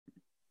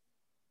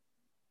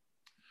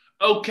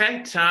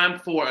Okay, time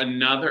for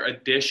another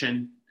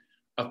edition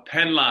of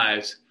Penn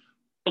Live's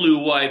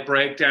Blue-White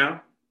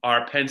Breakdown,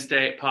 our Penn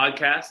State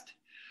podcast.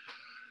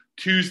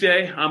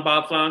 Tuesday, I'm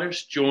Bob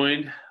Flounders,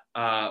 joined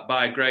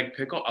by Greg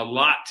Pickel. A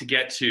lot to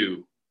get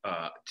to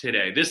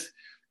today.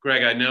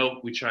 Greg, I know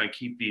we try and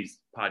keep these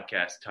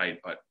podcasts tight,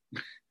 but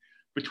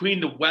between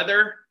the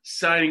weather,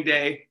 signing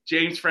day,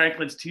 James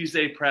Franklin's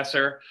Tuesday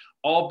presser,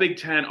 all Big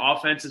Ten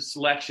offensive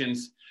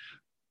selections,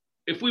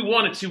 if we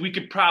wanted to, we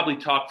could probably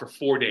talk for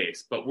 4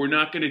 days, but we're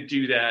not going to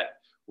do that.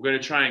 We're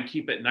going to try and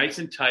keep it nice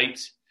and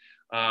tight.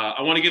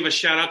 I want to give a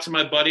shout out to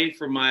my buddy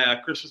for my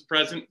Christmas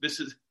present.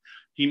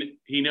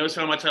 He knows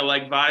how much I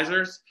like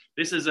visors.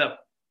 This is a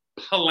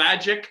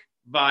pelagic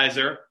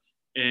visor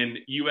in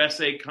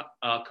USA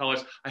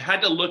colors. I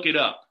had to look it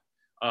up.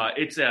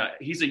 He's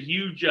a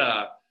huge.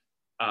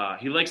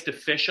 He likes to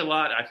fish a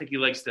lot. I think he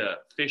likes to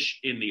fish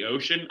in the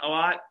ocean a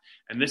lot.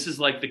 And this is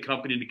like the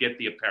company to get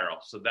the apparel.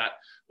 So that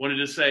wanted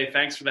to say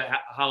thanks for the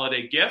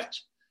holiday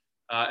gift.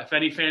 If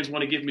any fans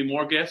want to give me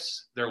more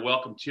gifts, they're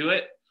welcome to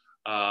it.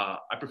 I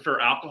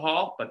prefer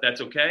alcohol, but that's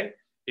okay.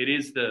 It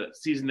is the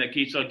season that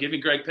keeps on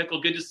giving. Greg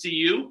Pickel, good to see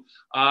you.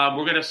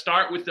 We're going to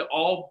start with the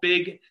all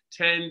Big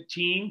Ten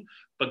team.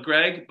 But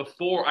Greg,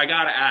 before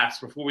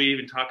we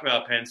even talk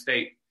about Penn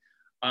State,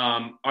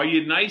 are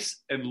you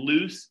nice and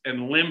loose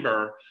and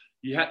limber?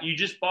 You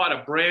just bought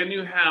a brand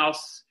new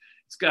house.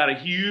 It's got a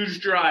huge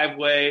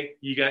driveway.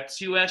 You got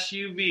 2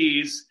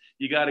 SUVs.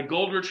 You got a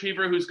golden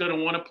retriever who's going to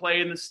want to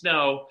play in the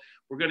snow.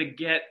 We're going to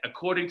get,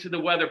 according to the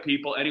weather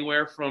people,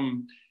 anywhere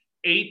from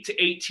 8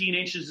 to 18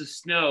 inches of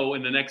snow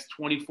in the next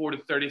 24 to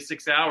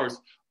 36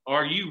 hours.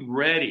 Are you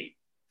ready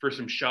for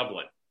some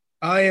shoveling?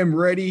 I am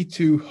ready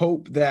to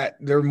hope that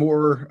they're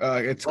more,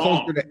 it's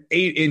wrong. Closer to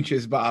 8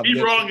 inches, Bob.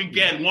 Be wrong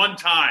again one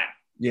time.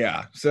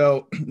 Yeah.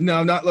 So, no,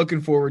 I'm not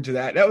looking forward to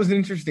that. That was an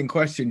interesting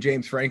question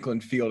James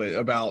Franklin fielded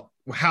about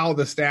how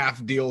the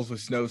staff deals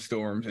with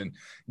snowstorms and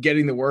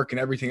getting the work and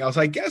everything else.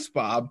 I guess,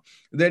 Bob,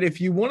 that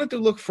if you wanted to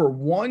look for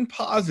one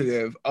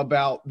positive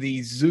about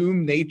the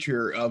Zoom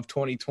nature of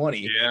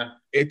 2020,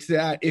 it's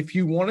that if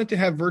you wanted to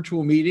have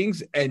virtual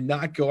meetings and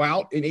not go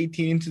out in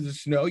 18 inches of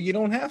snow, you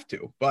don't have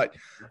to. But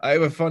I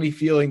have a funny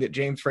feeling that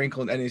James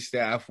Franklin and his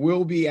staff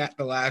will be at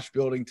the Lash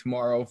building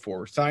tomorrow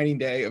for signing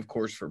day, of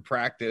course, for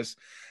practice.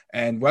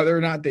 And whether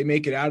or not they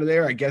make it out of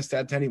there, I guess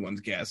that's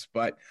anyone's guess.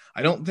 But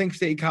I don't think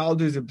State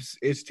College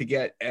is to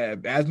get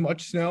as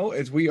much snow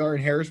as we are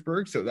in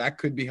Harrisburg, so that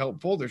could be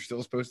helpful. They're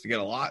still supposed to get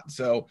a lot.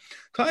 So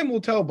time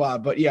will tell,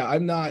 Bob. But, yeah,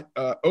 I'm not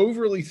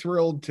overly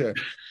thrilled to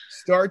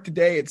start the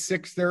day at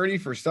 6:30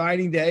 for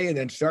signing day and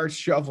then start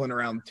shoveling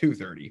around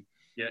 2:30.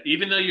 Yeah,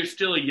 even though you're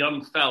still a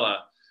young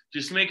fella,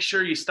 just make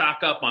sure you stock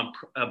up on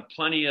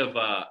plenty of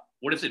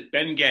what is it?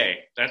 Bengay.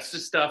 That's the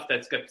stuff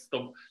that's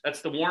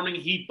the warming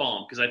heat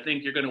balm, because I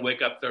think you're going to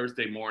wake up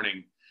Thursday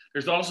morning.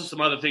 There's also some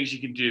other things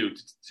you can do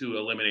to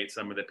eliminate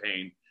some of the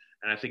pain,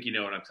 and I think you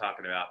know what I'm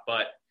talking about.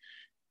 But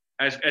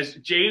as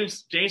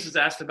James was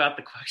asked about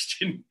the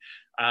question,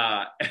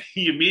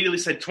 he immediately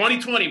said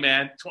 2020,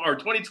 man, or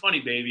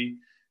 2020, baby.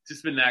 It's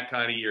just been that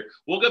kind of year.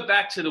 We'll get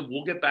back to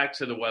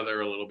the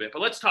weather a little bit,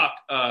 but let's talk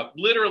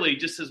literally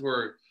just as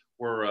we're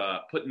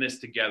putting this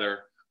together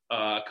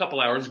a couple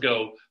hours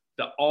ago.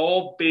 The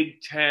all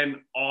Big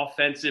Ten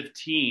offensive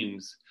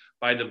teams,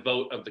 by the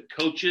vote of the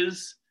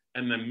coaches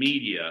and the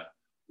media,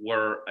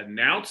 were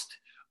announced.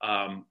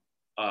 A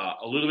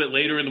little bit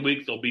later in the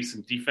week, there'll be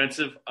some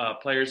defensive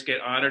players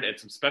get honored and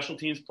some special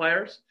teams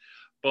players.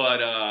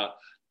 But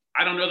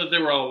I don't know that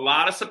there were a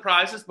lot of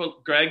surprises.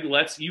 But Greg,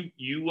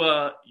 you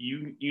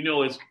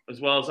know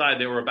as well as I,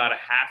 there were about a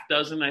half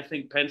dozen, I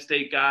think, Penn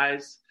State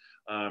guys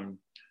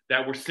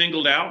that were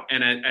singled out,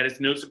 and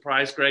it's no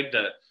surprise, Greg,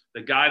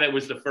 the guy that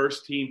was the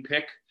first team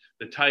pick,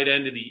 the tight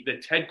end of the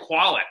Ted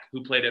Kwolek,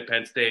 who played at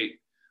Penn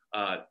State,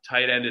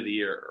 tight end of the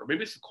year, or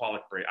maybe it's the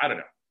Kwolek break. I don't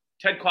know.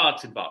 Ted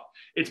Kwolek's involved.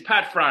 It's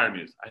Pat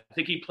Fryermuth. I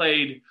think he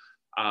played.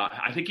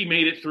 I think he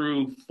made it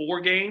through 4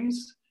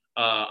 games.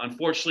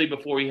 Unfortunately,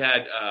 before he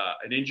had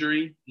an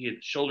injury, he had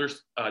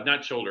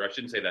not shoulder. I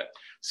shouldn't say that.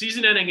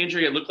 Season-ending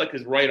injury. It looked like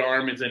his right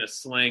arm is in a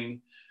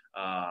sling.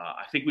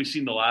 I think we've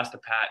seen the last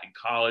of Pat in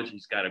college.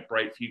 He's got a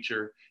bright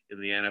future in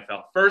the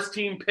NFL. First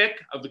team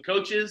pick of the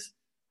coaches.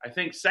 I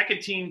think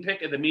second team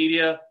pick of the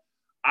media.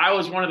 I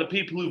was one of the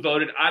people who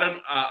voted.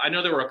 I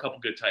know there were a couple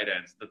good tight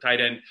ends. The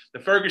tight end, the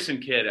Ferguson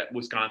kid at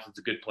Wisconsin's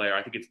a good player.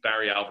 I think it's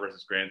Barry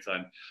Alvarez's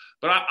grandson.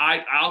 But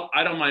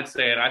I don't mind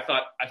saying I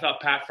thought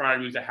Pat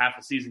Fryermuth a half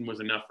a season was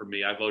enough for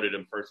me. I voted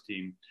him first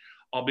team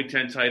All Big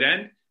Ten tight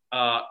end.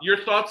 Your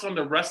thoughts on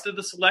the rest of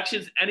the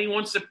selections?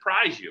 Anyone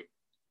surprise you?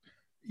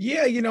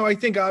 Yeah, I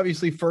think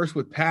obviously first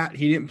with Pat,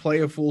 he didn't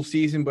play a full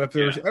season, but if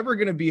there was ever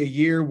going to be a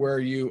year where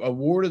you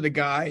awarded the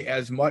guy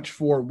as much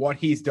for what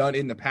he's done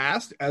in the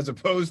past as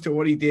opposed to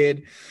what he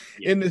did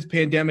in this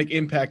pandemic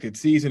impacted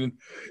season,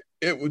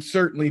 it would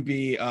certainly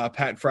be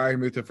Pat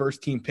Fryermuth, the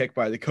first team pick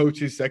by the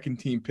coaches, second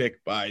team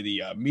pick by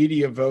the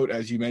media vote.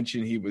 As you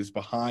mentioned, he was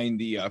behind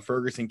the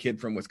Ferguson kid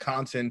from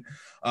Wisconsin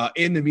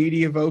in the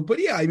media vote. But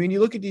yeah, I mean, you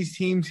look at these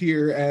teams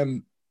here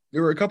and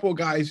there were a couple of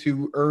guys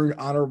who earned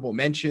honorable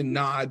mention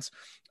nods.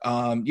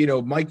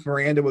 Mike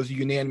Miranda was a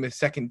unanimous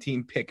second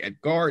team pick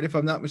at guard, if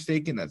I'm not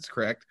mistaken. That's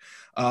correct.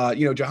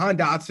 Jahan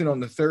Dotson on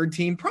the third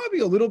team, probably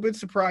a little bit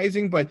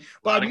surprising, but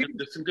Bob,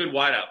 there's some good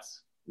wideouts.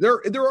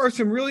 There are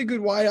some really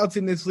good wideouts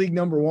in this league,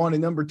 number one.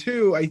 And number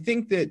two, I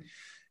think that,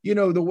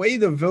 the way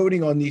the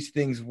voting on these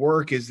things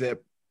work is that,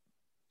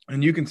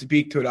 and you can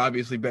speak to it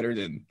obviously better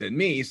than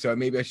me, so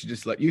maybe I should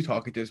just let you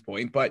talk at this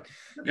point. But,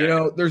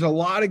 okay. There's a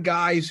lot of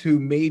guys who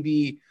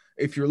maybe,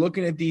 if you're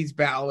looking at these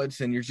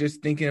ballots and you're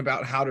just thinking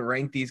about how to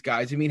rank these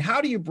guys, I mean,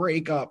 how do you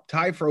break up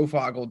Ty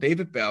Frofogel,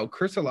 David Bell,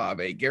 Chris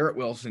Olave, Garrett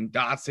Wilson,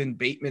 Dotson,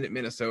 Bateman at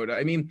Minnesota?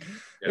 I mean,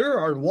 there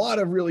are a lot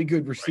of really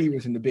good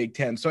receivers in the Big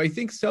Ten. So I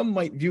think some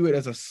might view it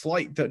as a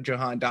slight to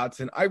Jahan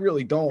Dotson. I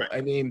really don't. Right.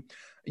 I mean,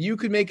 you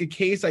could make a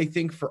case, I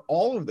think, for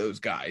all of those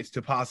guys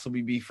to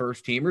possibly be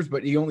first teamers,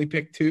 but he only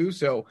picked two.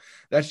 So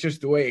that's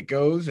just the way it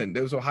goes. And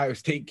those Ohio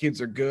State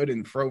kids are good,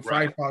 and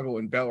Frofogel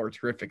and Bell are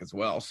terrific as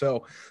well.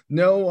 So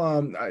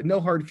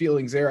no hard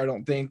feelings there, I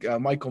don't think.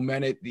 Michael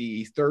Mennett,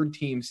 the third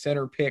team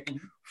center pick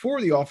for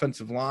the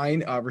offensive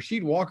line.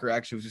 Rasheed Walker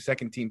actually was a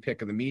second team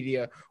pick of the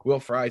media. Will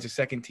Fry is a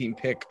second team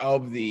pick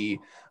of the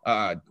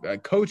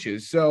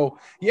coaches. So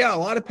yeah, a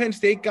lot of Penn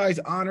State guys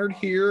honored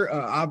here.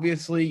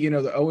 Obviously, the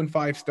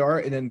 0-5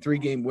 start and then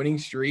 3-game winning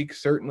streak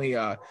certainly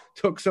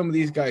took some of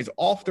these guys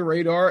off the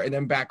radar and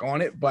then back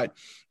on it, but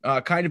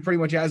kind of pretty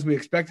much as we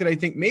expected. I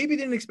think maybe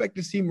didn't expect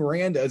to see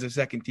Miranda as a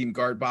second team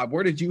guard. Bob,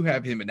 where did you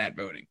have him in that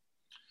voting?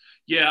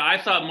 Yeah, I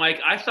thought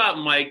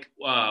Mike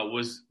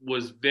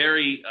was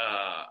very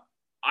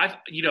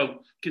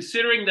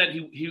considering that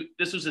he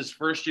this was his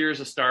first year as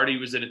a starter, he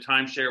was in a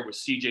timeshare with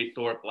CJ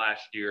Thorpe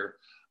last year.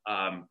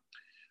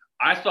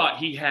 I thought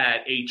he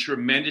had a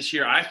tremendous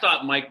year. I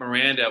thought Mike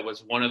Miranda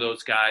was one of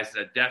those guys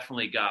that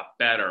definitely got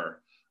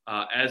better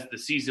as the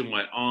season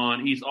went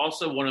on. He's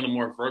also one of the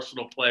more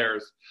versatile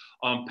players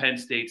on Penn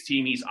State's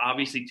team. He's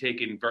obviously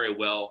taken very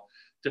well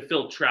to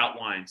fill trout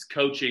lines,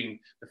 coaching,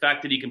 the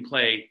fact that he can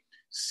play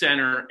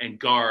center and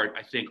guard,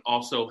 I think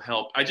also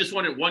helped. I just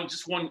wanted one.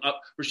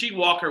 Rasheed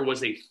Walker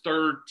was a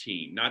third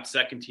team, not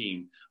second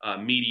team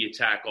media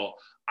tackle.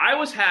 I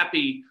was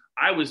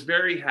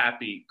very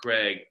happy,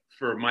 Greg,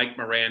 for Mike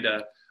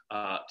Miranda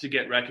to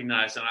get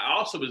recognized. And I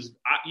also was,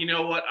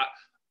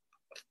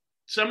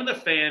 some of the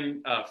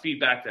fan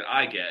feedback that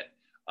I get,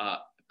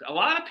 a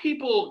lot of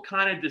people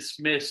kind of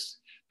dismiss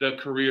the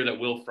career that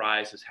Will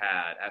Fries has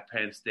had at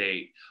Penn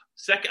State.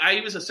 He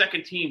was a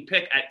second team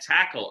pick at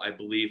tackle, I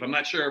believe. I'm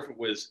not sure if it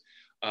was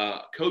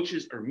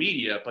coaches or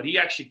media, but he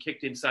actually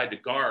kicked inside the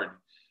guard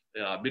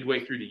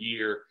midway through the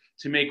year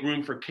to make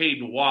room for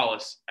Caden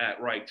Wallace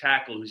at right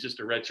tackle, who's just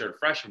a redshirt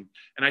freshman.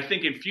 And I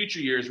think in future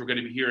years, we're going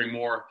to be hearing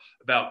more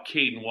about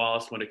Caden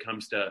Wallace when it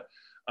comes to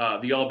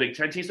the All Big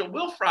Ten team. So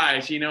Will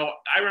Fries,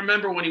 I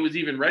remember when he was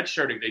even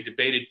redshirting, they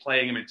debated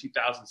playing him in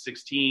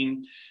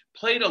 2016.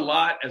 Played a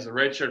lot as a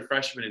redshirt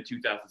freshman in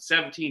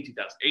 2017,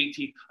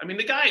 2018. I mean,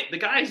 the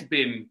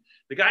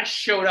guy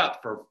showed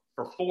up for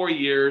 4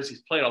 years. He's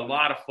played a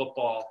lot of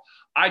football.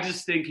 I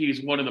just think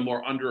he's one of the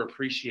more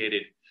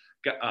underappreciated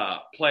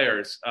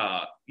players,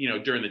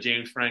 during the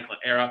James Franklin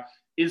era.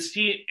 Is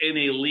he an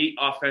elite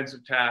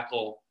offensive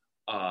tackle?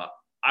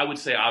 I would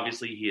say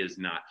obviously he is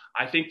not.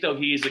 I think though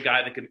he is a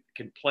guy that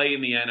can play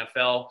in the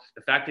NFL.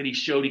 The fact that he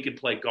showed he could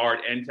play guard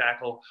and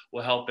tackle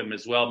will help him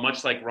as well,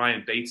 much like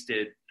Ryan Bates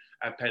did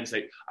at Penn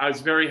State. I was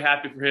very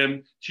happy for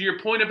him. To your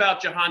point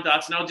about Jahan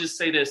Dotson, I'll just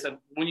say this, that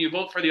when you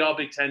vote for the All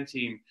Big Ten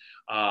team,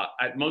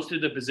 at most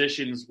of the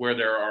positions where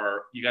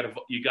you got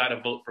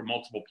to vote for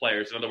multiple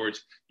players. In other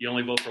words, you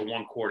only vote for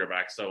one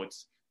quarterback. So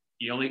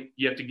you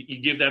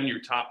give them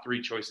your top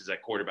three choices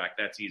at quarterback.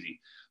 That's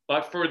easy.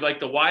 But for like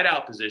the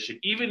wideout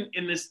position, even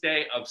in this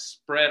day of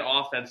spread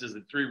offenses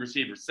and 3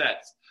 receiver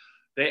sets,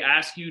 they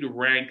ask you to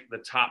rank the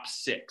top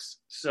 6.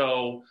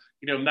 So,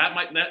 that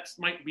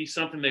might be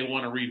something they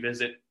want to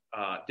revisit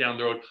down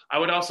the road. I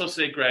would also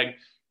say, Greg,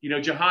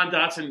 Jahan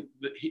Dotson,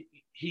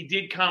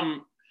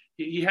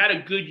 he had a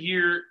good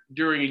year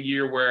during a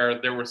year where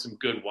there were some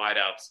good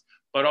wideouts,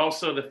 but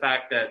also the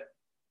fact that,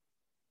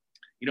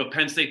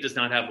 Penn State does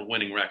not have a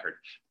winning record.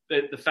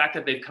 The fact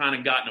that they've kind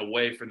of gotten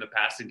away from the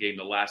passing game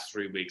the last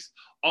 3 weeks,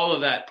 all of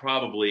that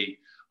probably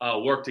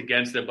worked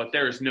against them, but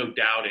there is no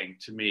doubting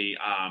to me.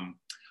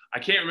 I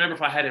can't remember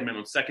if I had him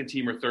on second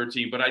team or third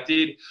team, but I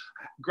did,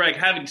 Greg,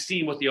 having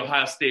seen what the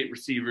Ohio State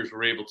receivers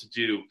were able to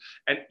do.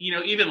 And,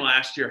 even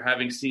last year,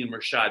 having seen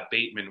Rashad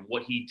Bateman,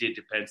 what he did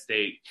to Penn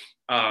State,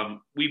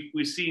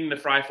 we've seen the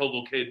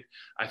Freifogel kid,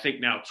 I think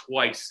now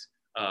twice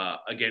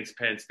against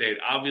Penn State,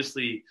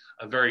 obviously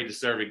a very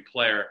deserving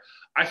player.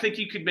 I think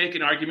you could make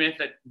an argument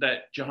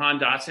that Jahan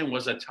Dotson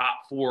was a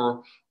top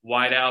 4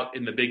 wideout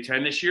in the Big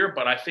Ten this year,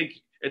 but I think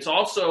it's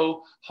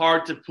also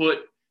hard to put,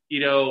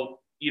 there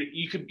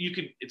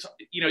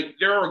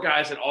are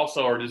guys that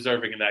also are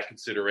deserving of that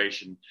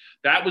consideration.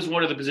 That was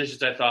one of the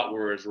positions I thought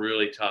was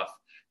really tough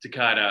to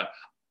kind of,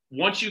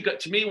 once you got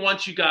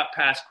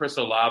past Chris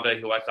Olave,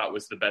 who I thought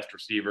was the best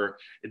receiver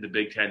in the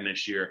Big Ten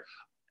this year,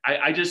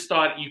 I just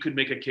thought you could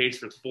make a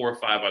case with 4 or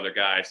 5 other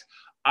guys.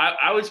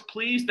 I was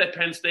pleased that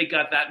Penn State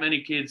got that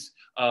many kids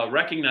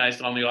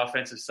recognized on the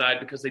offensive side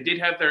because they did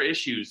have their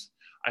issues.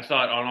 I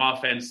thought on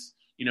offense,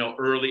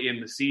 early in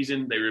the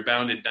season, they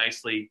rebounded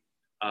nicely.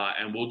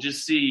 And we'll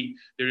just see.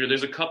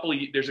 There's a couple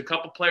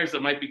players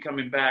that might be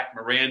coming back.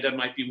 Miranda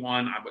might be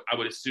one. I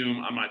would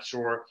assume. I'm not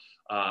sure.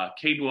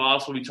 Caden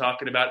Wallace will be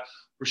talking about.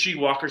 Rasheed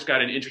Walker's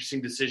got an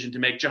interesting decision to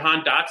make.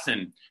 Jahan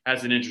Dotson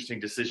has an interesting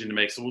decision to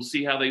make. So we'll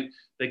see how they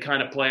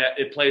kind of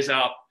plays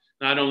out,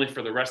 not only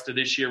for the rest of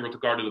this year with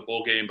regard to the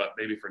bowl game, but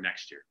maybe for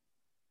next year.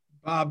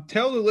 Bob,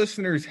 tell the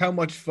listeners how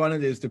much fun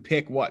it is to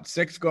pick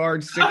 6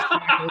 guards, 6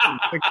 tackles, and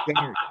 6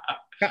 centers.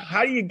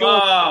 How do you go?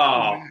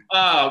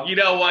 Oh, you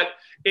know what?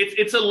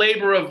 It's a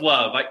labor of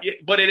love.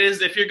 But it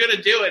is, if you're going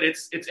to do it,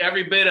 it's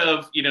every bit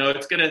of,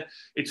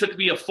 it took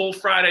me a full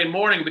Friday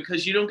morning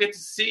because you don't get to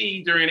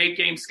see during an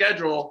 8-game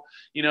schedule,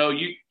 you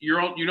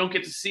don't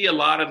get to see a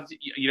lot of,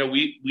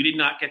 we did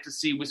not get to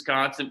see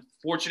Wisconsin.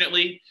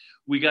 Fortunately,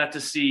 we got to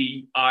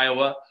see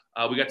Iowa.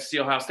 We got to see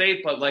Ohio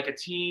State, but like a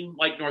team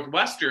like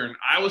Northwestern,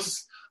 I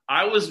was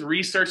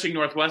researching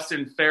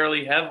Northwestern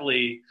fairly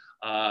heavily,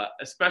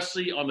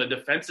 especially on the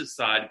defensive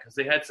side, because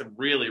they had some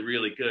really,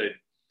 really good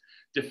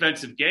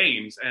defensive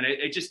games. And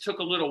it just took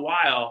a little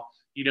while,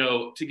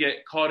 to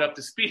get caught up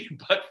to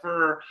speed. But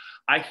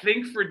I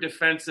think for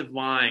defensive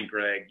line,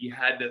 Greg, you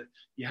had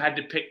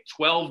to pick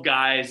 12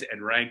 guys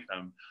and rank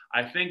them.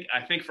 I think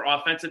for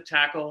offensive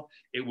tackle,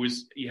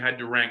 you had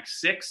to rank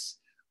 6.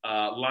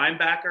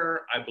 Linebacker,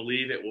 I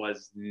believe it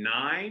was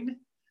 9.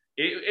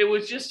 It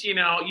was just, you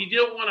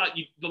don't want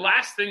to, the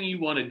last thing you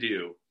want to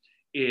do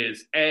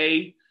is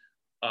you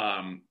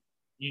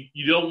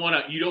don't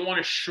want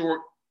to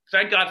short,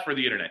 thank God for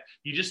the internet.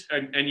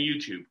 And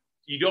YouTube,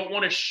 you don't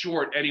want to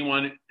short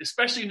anyone,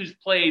 especially who's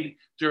played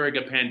during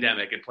a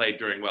pandemic and played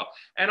during well.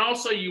 And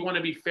also you want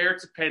to be fair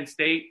to Penn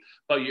State,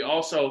 but you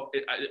also,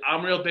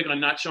 I'm real big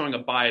on not showing a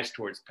bias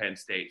towards Penn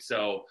State.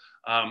 So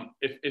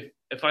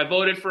if I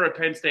voted for a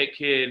Penn State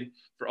kid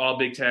for all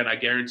Big Ten, I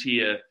guarantee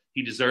you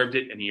he deserved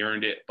it and he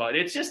earned it. But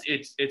it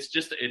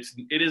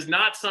is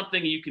not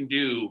something you can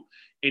do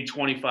in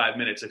 25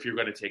 minutes if you're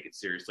going to take it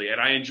seriously.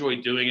 And I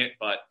enjoy doing it,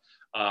 but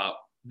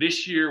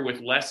this year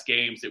with less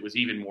games, it was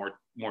even more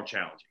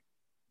challenging.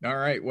 All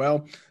right.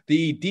 Well,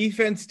 the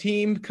defense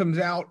team comes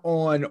out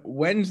on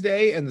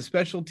Wednesday and the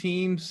special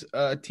teams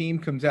team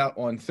comes out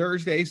on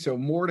Thursday. So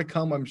more to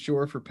come, I'm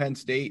sure, for Penn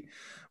State,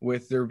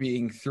 with there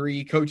being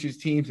 3 coaches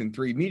teams and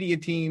 3 media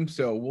teams.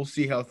 So we'll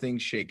see how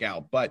things shake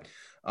out. But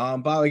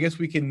Bob, I guess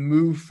we can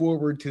move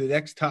forward to the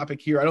next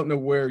topic here. I don't know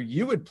where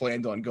you had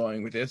planned on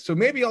going with this, so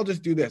maybe I'll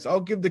just do this.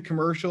 I'll give the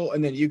commercial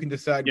and then you can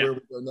decide where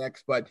we go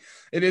next. But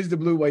it is the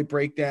Blue White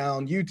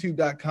Breakdown,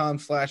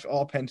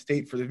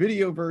 youtube.com/allpennstate for the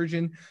video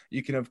version.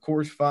 You can, of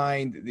course,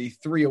 find the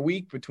 3 a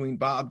week between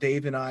Bob,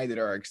 Dave, and I that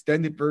are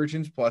extended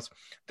versions, plus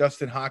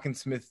Dustin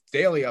Hawkinsmith's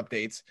daily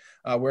updates,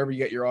 wherever you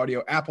get your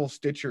audio, Apple,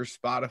 Stitcher,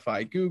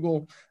 Spotify,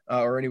 Google,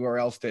 or anywhere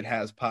else that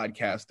has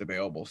podcasts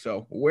available.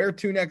 So where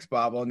to next,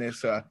 Bob, on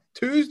this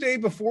Tuesday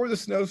before the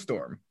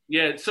snowstorm?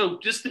 Yeah, so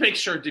just to make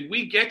sure, did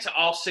we get to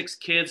all 6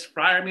 kids?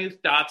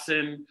 Freiermuth,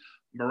 Dotson,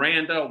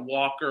 Miranda,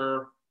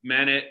 Walker,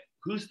 Mennett.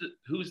 Who's the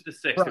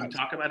 6th? Can we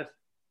talk about it?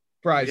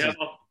 Fries. Yeah,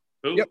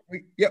 who?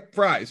 Yep,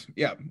 Fries.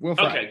 Yeah, Will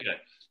Fries. Okay, good.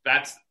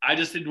 I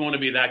just didn't want to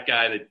be that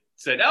guy that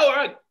said, "Oh, all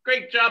right,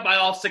 great job by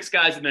all 6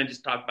 guys," and then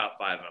just talk about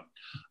 5 of them.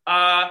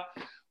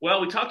 Well,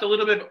 we talked a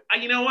little bit.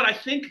 You know what? I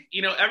think,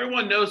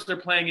 everyone knows they're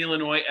playing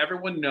Illinois.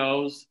 Everyone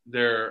knows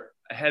they're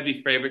a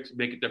heavy favorite to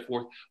make it their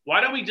 4th.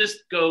 Why don't we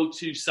just go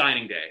to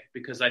signing day?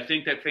 Because I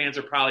think that fans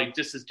are probably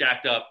just as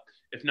jacked up,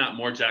 if not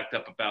more jacked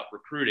up, about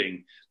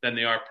recruiting than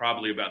they are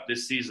probably about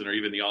this season or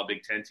even the all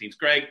Big Ten teams.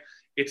 Greg,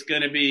 it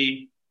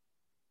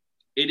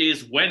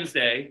is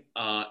Wednesday,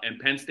 and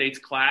Penn State's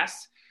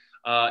class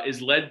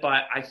is led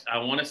by, I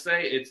want to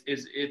say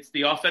it's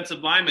the offensive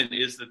lineman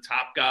is the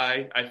top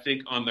guy, I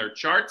think, on their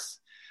charts.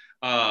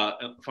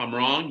 If I'm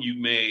wrong, you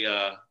may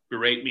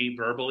berate me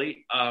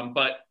verbally.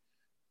 But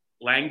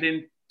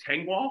Langdon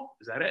Tengwall,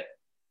 is that it?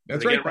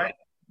 That's right. Right.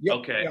 Yep.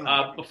 Okay.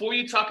 Before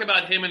you talk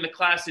about him in the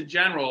class in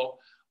general,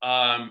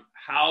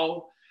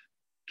 how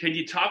can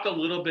you talk a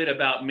little bit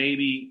about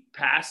maybe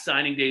past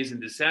signing days in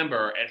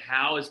December and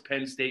how is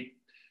Penn State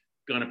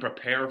going to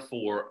prepare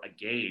for a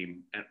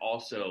game and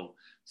also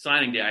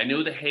signing day? I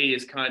know the hay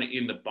is kind of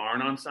in the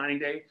barn on signing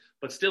day,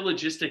 but still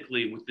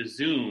logistically with the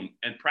Zoom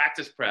and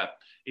practice prep,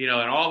 and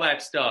all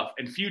that stuff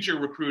and future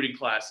recruiting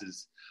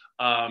classes.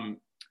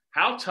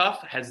 How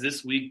tough has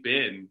this week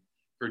been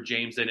for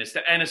James and a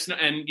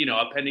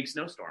pending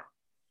snowstorm?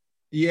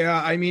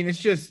 Yeah, I mean,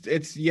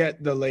 it's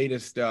yet the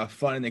latest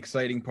fun and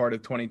exciting part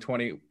of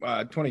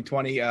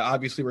 2020.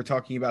 Obviously, we're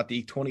talking about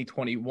the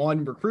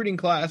 2021 recruiting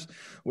class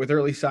with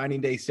early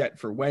signing day set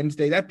for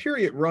Wednesday. That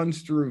period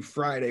runs through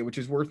Friday, which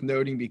is worth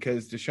noting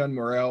because Deshaun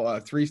Morrell, a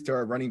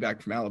 3-star running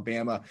back from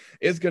Alabama,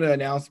 is going to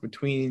announce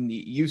between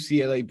the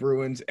UCLA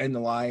Bruins and the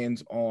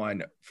Lions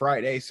on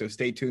Friday. So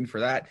stay tuned for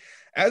that.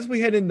 as we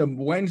head into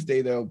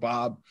Wednesday, though,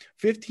 Bob,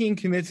 15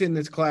 commits in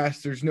this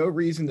class. There's no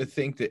reason to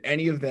think that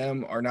any of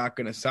them are not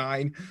going to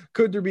sign.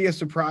 Could there be a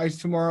surprise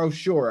tomorrow?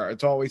 Sure.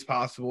 It's always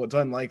possible. It's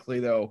unlikely,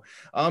 though.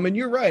 And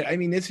you're right. I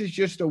mean, this is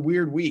just a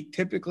weird week.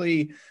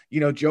 Typically,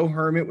 Joe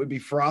Herman would be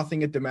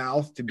frothing at the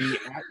mouth to be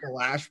at the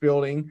Lash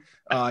building,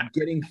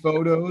 getting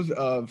photos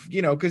of,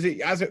 because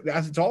as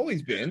it's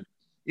always been,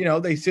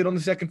 they sit on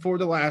the second floor of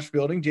the Lash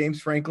building.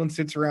 James Franklin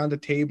sits around a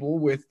table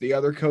with the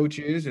other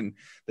coaches, and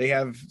they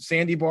have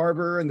Sandy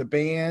Barber and the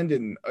band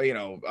and,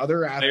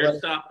 other athletes. Players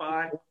stop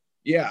by.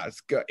 Yeah,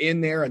 it's in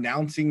there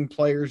announcing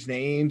players'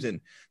 names, and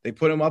they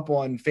put them up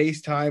on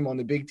FaceTime on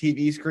the big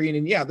TV screen.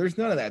 And yeah, there's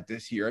none of that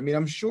this year. I mean,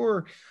 I'm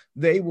sure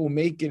they will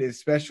make it as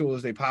special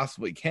as they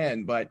possibly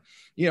can. But,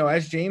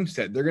 as James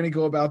said, they're going to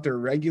go about their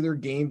regular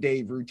game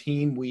day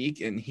routine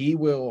week, and he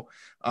will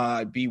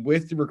be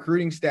with the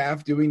recruiting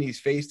staff doing these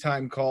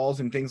FaceTime calls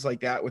and things like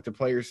that with the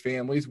players'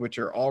 families, which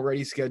are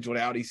already scheduled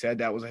out. He said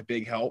that was a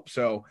big help.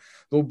 So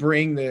they'll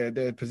bring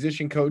the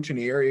position coach and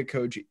the area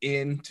coach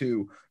in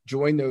to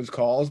join those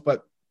calls.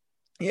 But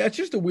yeah, it's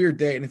just a weird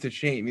day, and it's a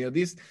shame.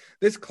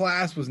 This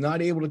class was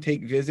not able to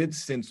take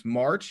visits since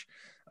March.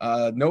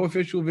 No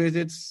official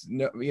visits.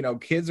 No,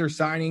 kids are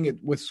signing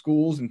with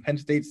schools, and Penn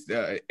State's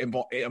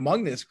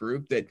among this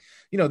group that,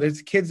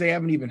 there's kids they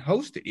haven't even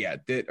hosted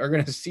yet that are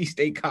going to see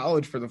State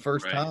College for the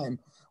first time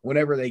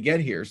whenever they get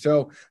here.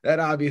 So that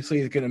obviously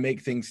is going to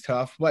make things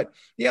tough. But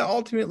yeah,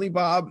 ultimately,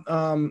 Bob,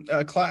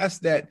 a class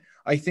that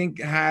I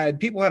think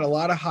people had a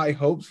lot of high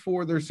hopes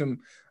for. There's some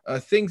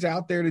things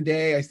out there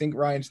today. I think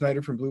Ryan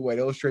Snyder from Blue White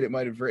Illustrated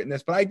might have written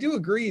this, but I do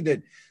agree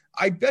that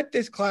I bet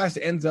this class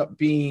ends up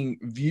being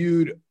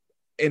viewed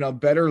in a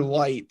better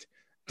light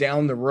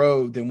down the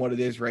road than what it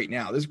is right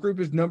now. This group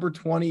is number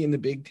 20 in the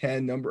Big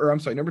Ten, number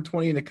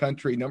 20 in the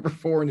country, number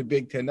 4 in the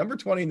Big Ten. Number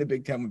 20 in the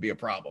Big Ten would be a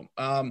problem.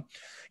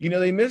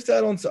 They missed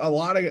out on a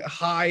lot of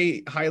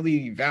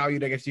highly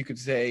valued, I guess you could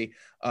say,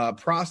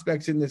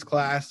 prospects in this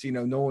class.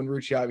 Nolan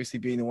Rucci obviously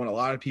being the one a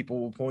lot of people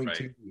will point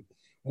to.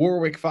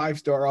 Warwick,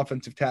 5-star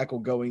offensive tackle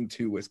going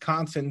to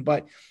Wisconsin,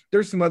 but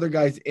there's some other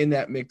guys in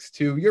that mix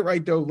too. You're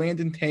right, though.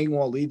 Landon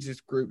Tangwall leads this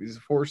group. He's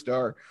a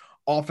 4-star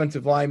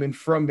offensive lineman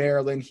from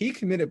Maryland. He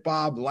committed,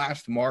 Bob,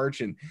 last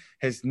March and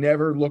has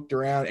never looked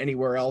around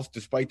anywhere else,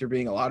 despite there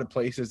being a lot of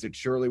places that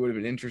surely would have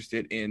been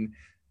interested in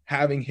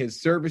having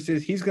his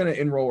services. He's going to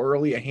enroll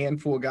early. A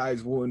handful of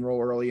guys will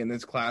enroll early in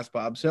this class,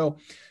 Bob. So,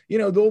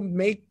 they'll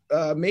make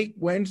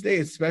Wednesday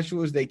as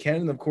special as they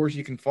can. And of course,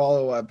 you can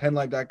follow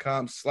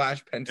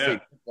PennLive.com/Penn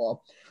State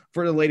football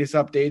for the latest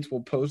updates.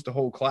 We'll post the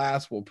whole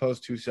class. We'll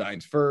post who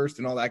signs first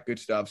and all that good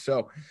stuff.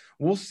 So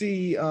we'll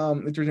see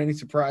if there's any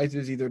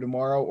surprises either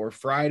tomorrow or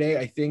Friday.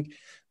 I think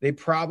they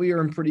probably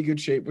are in pretty good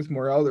shape with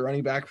Morrell, the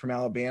running back from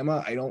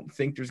Alabama. I don't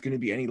think there's going to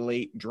be any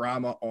late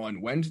drama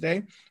on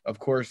Wednesday. Of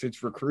course,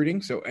 it's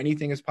recruiting, so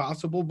anything is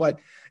possible. But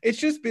it's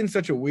just been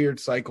such a weird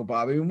cycle,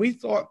 Bob. I mean, we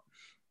thought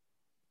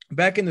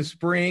back in the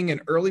spring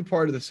and early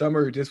part of the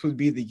summer, this would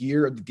be the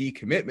year of the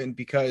decommitment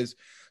because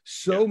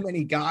so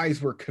many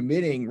guys were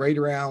committing right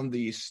around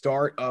the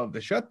start of the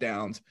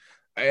shutdowns.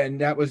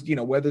 And that was,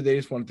 whether they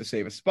just wanted to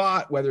save a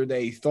spot, whether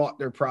they thought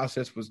their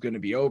process was going to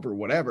be over,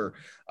 whatever.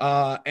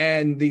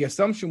 And the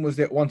assumption was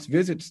that once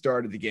visits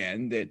started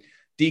again, that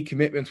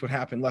decommitments would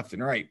happen left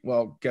and right.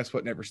 Well, guess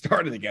what never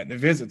started again? The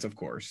visits, of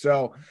course.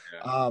 So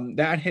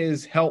that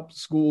has helped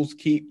schools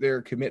keep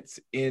their commits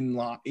in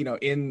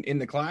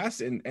the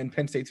class, and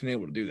Penn State's been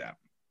able to do that.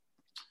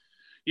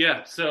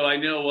 Yeah, so I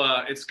know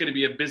it's going to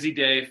be a busy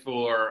day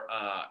for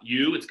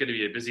you. It's going to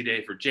be a busy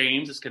day for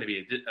James. It's going to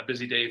be a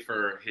busy day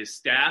for his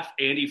staff.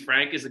 Andy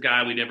Frank is a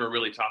guy we never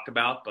really talk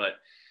about, but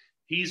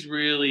he's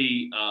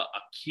really a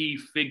key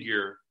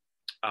figure,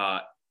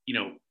 on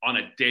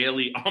a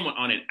daily,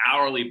 on an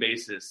hourly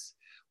basis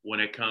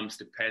when it comes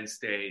to Penn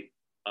State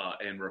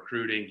and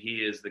recruiting. He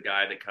is the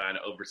guy that kind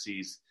of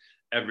oversees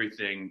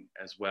everything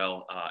as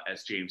well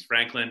as James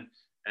Franklin.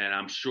 And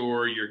I'm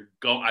sure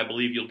I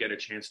believe you'll get a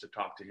chance to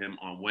talk to him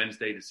on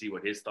Wednesday to see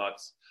what his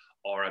thoughts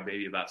are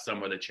maybe about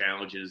some of the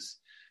challenges,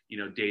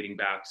 dating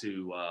back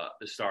to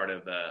the start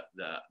of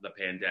the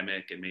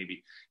pandemic. And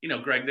maybe,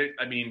 Greg,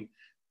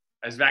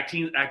 as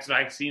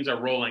vaccines are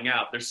rolling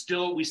out, we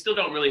still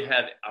don't really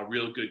have a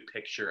real good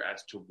picture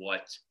as to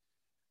what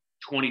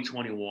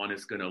 2021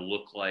 is going to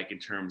look like in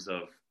terms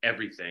of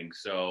everything.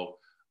 So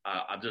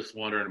I'm just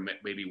wondering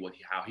maybe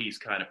how he's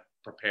kind of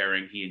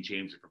preparing. He and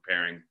James are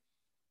preparing,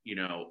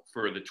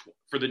 for the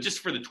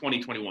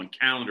 2021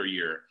 calendar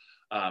year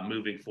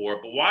moving forward.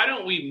 But why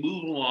don't we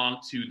move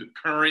along to the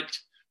current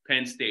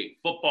Penn State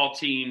football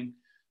team,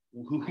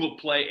 who will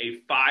play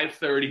a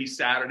 5:30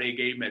 Saturday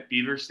game at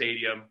Beaver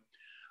Stadium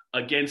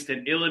against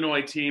an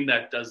Illinois team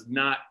that does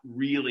not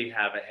really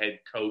have a head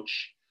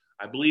coach.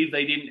 I believe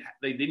they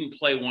didn't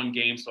play one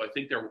game, so I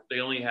think they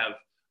only have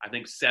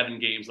 7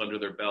 games under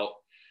their belt.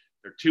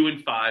 They're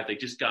 2-5. They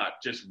just got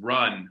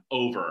run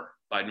over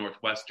by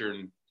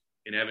Northwestern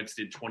in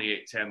Evanston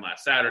 28-10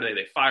 last Saturday.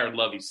 They fired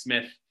Lovie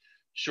Smith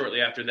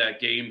shortly after that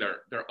game.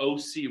 Their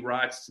OC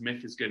Rod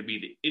Smith is going to be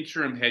the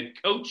interim head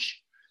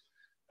coach.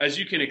 as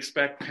you can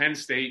expect, Penn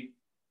State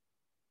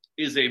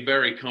is a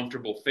very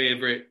comfortable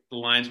favorite. The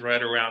line's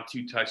right around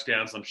 2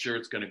 touchdowns. I'm sure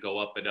it's going to go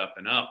up and up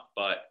and up.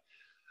 But,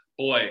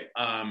 boy,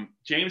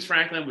 James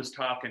Franklin was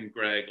talking,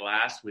 Greg,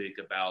 last week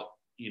about,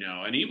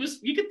 and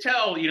you could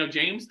tell,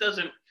 James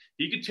doesn't –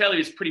 you could tell he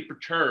was pretty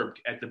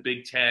perturbed at the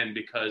Big Ten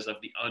because of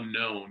the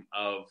unknown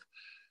of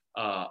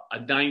a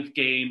 9th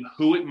game,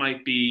 who it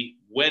might be,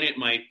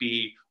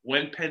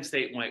 when Penn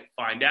State might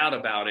find out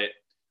about it.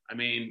 I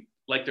mean,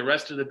 like the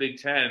rest of the Big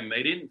Ten,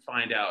 they didn't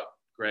find out,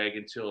 Greg,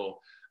 until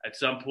at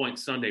some point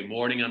Sunday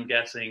morning, I'm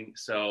guessing.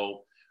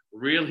 So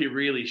really,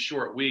 really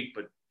short week.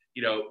 But,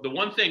 the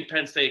one thing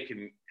Penn State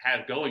can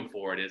have going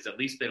for it is at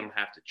least they don't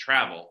have to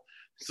travel.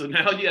 So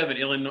now you have an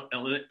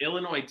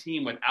Illinois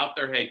team without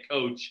their head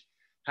coach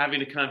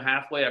having to come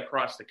halfway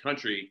across the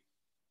country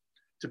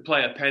to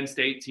play a Penn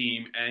State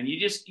team. And you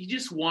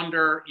just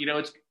wonder,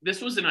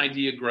 this was an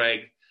idea,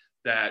 Greg,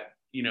 that,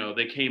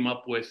 they came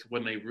up with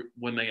when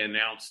they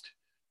announced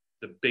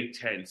the Big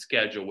Ten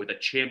schedule with a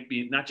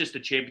champion, not just a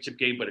championship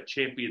game, but a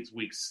Champions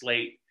Week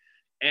slate.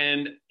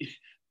 And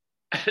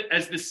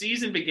as the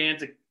season began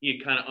to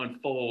kind of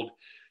unfold,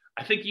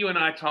 I think you and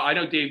I talked, I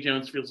know Dave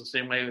Jones feels the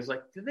same way. It was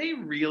like, do they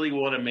really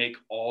want to make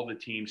all the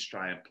teams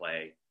try and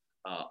play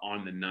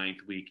on the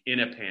 9th week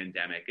in a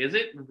pandemic? Is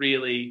it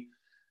really,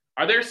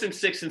 are there some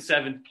 6th and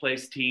 7th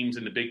place teams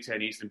in the Big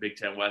Ten East and Big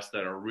Ten West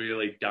that are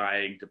really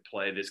dying to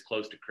play this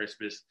close to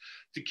Christmas,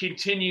 to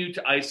continue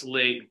to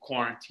isolate and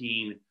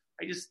quarantine?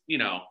 I just,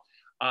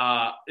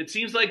 it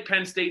seems like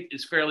Penn State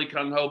is fairly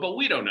gung-ho, but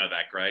we don't know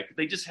that, Greg.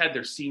 They just had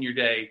their senior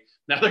day.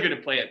 Now they're going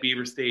to play at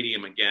Beaver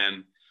Stadium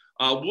again.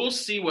 We'll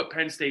see what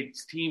Penn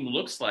State's team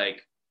looks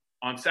like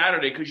on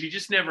Saturday, because you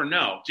just never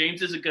know.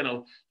 James isn't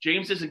going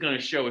to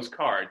show his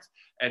cards,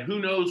 and who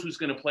knows who's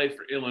going to play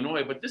for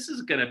Illinois. But this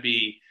is going to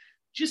be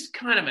just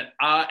kind of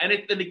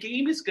and the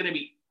game is going to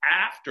be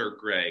after,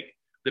 Greg,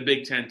 the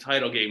Big Ten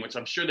title game, which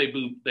I'm sure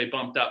they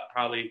bumped up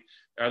probably.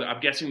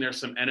 I'm guessing there's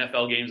some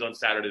NFL games on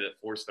Saturday that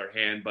forced their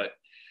hand. But,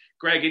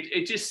 Greg,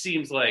 it just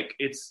seems like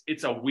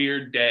it's a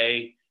weird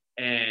day,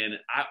 and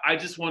I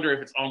just wonder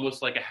if it's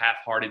almost like a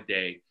half-hearted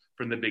day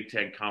from the Big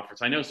Ten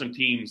Conference. I know some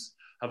teams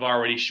have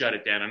already shut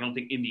it down. I don't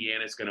think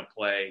Indiana's going to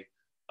play.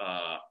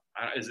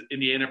 Is it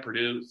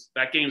Indiana-Purdue?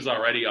 That game's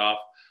already off.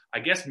 I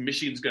guess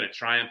Michigan's going to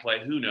try and play.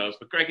 Who knows?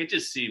 But, Greg, it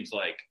just seems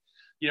like,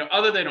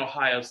 other than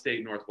Ohio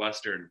State,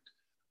 Northwestern,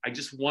 I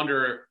just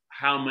wonder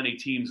how many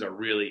teams are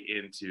really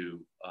into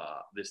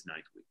this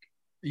 9th week.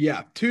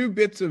 Yeah, 2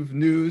 bits of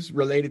news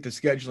related to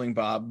scheduling,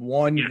 Bob.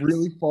 One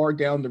really far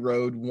down the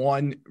road,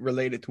 one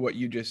related to what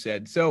you just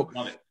said. So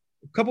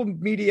a couple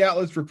of media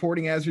outlets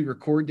reporting as we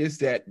record this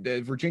that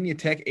the Virginia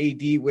Tech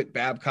AD Whit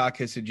Babcock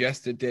has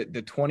suggested that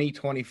the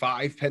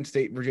 2025 Penn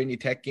State-Virginia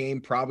Tech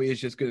game probably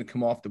is just going to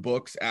come off the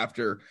books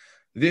after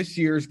this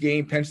year's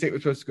game. Penn State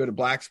was supposed to go to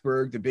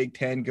Blacksburg. The Big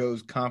Ten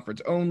goes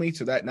conference only,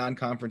 so that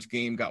non-conference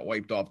game got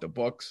wiped off the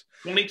books.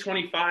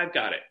 2025,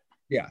 got it.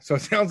 Yeah, so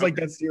it sounds like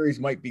that series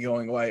might be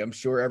going away. I'm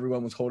sure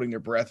everyone was holding their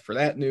breath for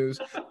that news.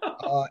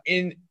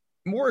 In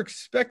more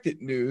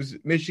expected news,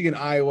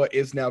 Michigan-Iowa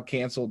is now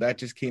canceled. That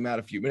just came out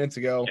a few minutes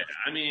ago.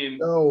 Yeah,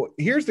 so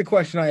here's the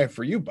question I have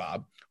for you,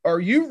 Bob.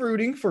 Are you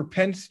rooting for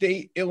Penn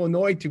State,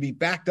 Illinois to be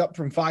backed up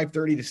from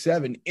 5:30 to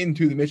 7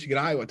 into the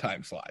Michigan-Iowa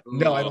time slot?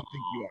 No, I don't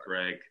think you are.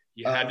 Greg,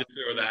 you had to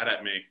throw that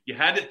at me. You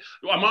had to.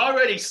 I'm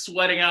already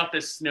sweating out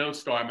this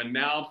snowstorm, and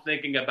now I'm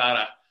thinking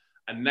about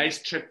a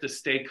nice trip to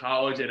State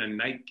College and a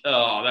night.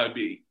 Oh, that would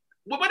be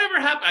whatever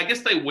happened. I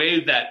guess they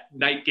waived that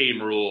night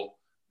game rule.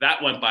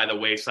 That went by the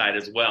wayside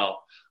as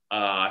well.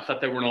 I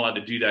thought they weren't allowed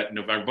to do that in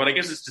November, but I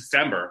guess it's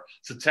December,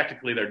 so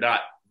technically they're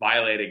not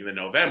violating the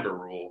November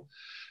rule.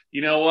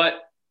 You know what?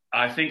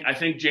 I think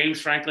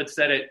James Franklin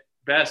said it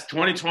best.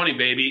 2020,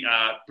 baby.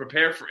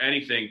 Prepare for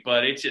anything,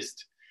 but it's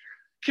just.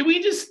 Can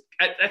we just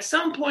at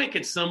some point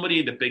can somebody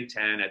in the Big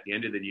Ten at the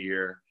end of the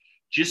year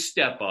just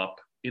step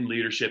up in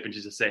leadership and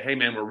just say, hey,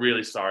 man, we're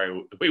really sorry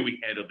the way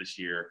we handled this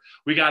year.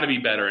 We got to be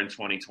better in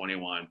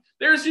 2021.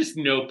 There's just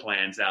no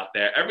plans out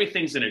there.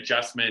 Everything's an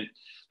adjustment.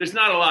 There's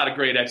not a lot of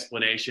great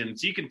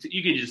explanations. You can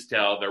just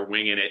tell they're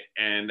winging it.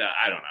 And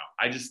I don't know.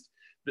 I just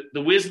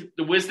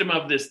the wisdom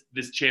of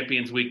this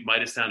Champions Week might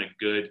have sounded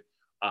good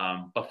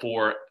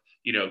before,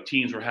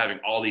 teams were having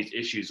all these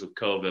issues with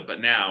COVID.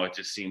 But now it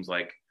just seems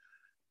like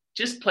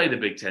just play the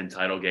Big Ten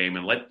title game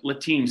and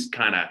let teams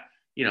kind of,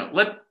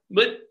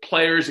 let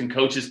players and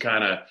coaches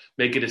kind of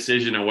make a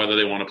decision on whether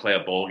they want to play a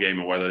bowl game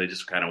or whether they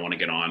just kind of want to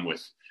get on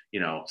with,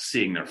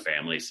 seeing their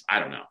families. I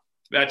don't know.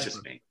 That's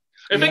just me.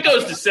 If it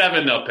goes to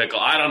 7, though, Pickel,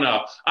 I don't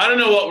know. I don't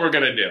know what we're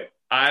going to do.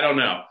 I don't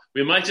know.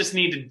 We might just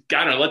need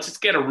to, let's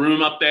just get a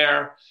room up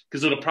there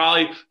because it'll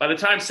probably, by the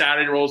time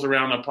Saturday rolls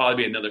around, there'll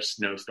probably be another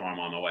snowstorm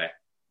on the way.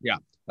 Yeah,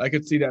 I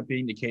could see that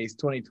being the case.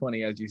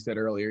 2020, as you said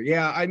earlier.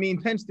 Yeah,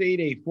 Penn State,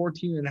 a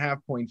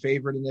 14.5-point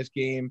favorite in this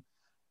game.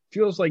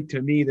 Feels like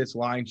to me this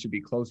line should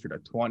be closer to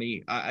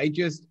 20.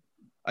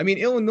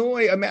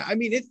 Illinois,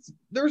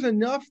 there's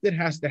enough that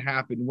has to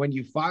happen when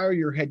you fire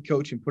your head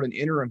coach and put an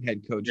interim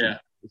head coach in.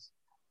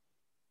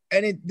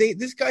 And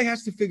this guy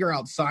has to figure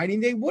out signing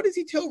day. What does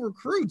he tell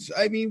recruits?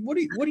 I mean, what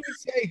do you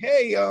say?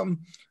 Hey,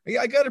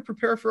 I got to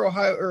prepare for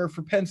Ohio or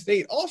for Penn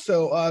State.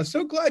 Also,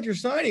 so glad you're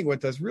signing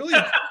with us. Really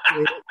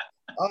appreciate it.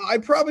 I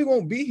probably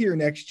won't be here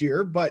next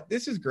year, but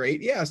this is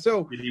great. Yeah.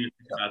 So didn't even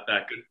think about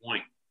that. Good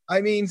point. I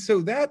mean,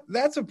 so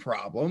that's a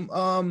problem.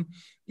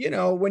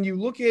 When you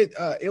look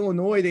at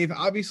Illinois, they've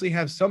obviously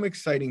have some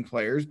exciting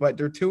players, but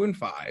they're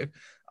 2-5.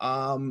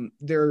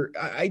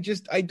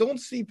 I don't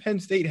see Penn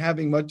State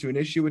having much of an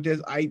issue with this.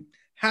 I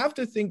have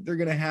to think they're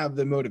going to have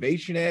the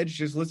motivation edge.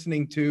 Just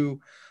listening to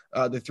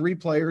the three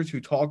players who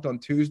talked on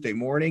Tuesday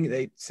morning,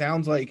 they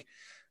sounds like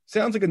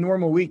a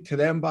normal week to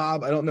them,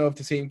 Bob. I don't know if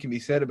the same can be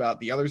said about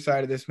the other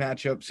side of this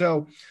matchup.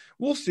 So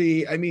we'll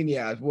see. I mean,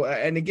 yeah.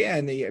 And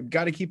again, they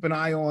got to keep an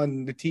eye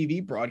on the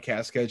TV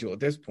broadcast schedule at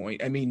this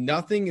point. I mean,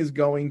 nothing is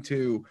going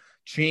to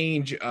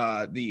change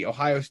the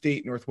Ohio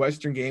State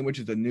Northwestern game, which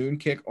is a noon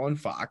kick on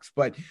Fox.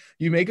 But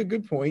you make a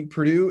good point.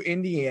 Purdue,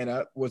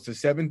 Indiana was the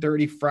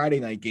 7:30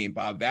 Friday night game,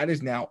 Bob. That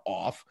is now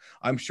off.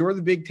 I'm sure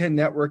the Big Ten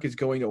Network is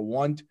going to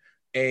want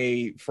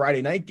a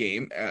Friday night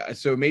game.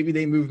 So maybe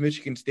they move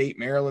Michigan State,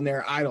 Maryland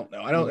there. I don't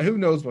know. Who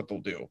knows what they'll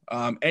do?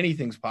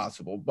 Anything's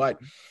possible, but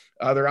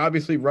they're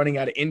obviously running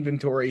out of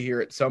inventory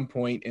here at some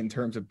point in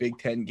terms of Big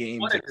Ten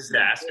games. What a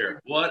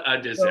disaster.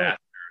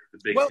 The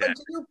Big Ten.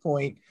 To your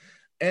point,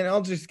 and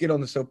I'll just get on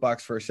the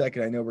soapbox for a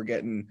second. I know we're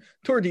getting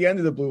toward the end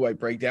of the blue-white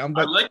breakdown,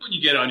 but I like when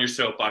you get on your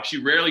soapbox.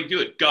 You rarely do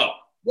it. Go.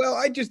 Well,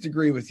 I just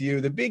agree with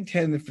you. The Big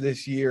Ten for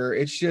this year,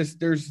 it's just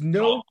there's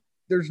no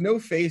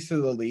face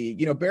of the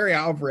league. Barry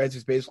Alvarez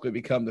has basically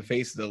become the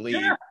face of the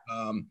league,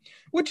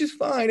 which is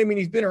fine. I mean,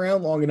 he's been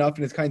around long enough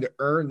and has kind of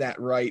earned that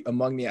right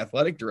among the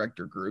athletic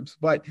director groups.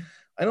 But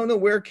I don't know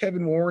where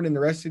Kevin Warren and the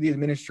rest of the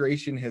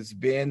administration has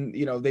been.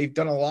 They've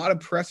done a lot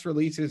of press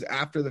releases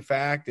after the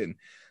fact, and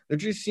there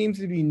just seems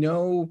to be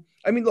no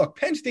 – I mean, look,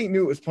 Penn State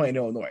knew it was playing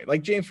Illinois.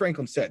 Like James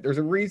Franklin said, there's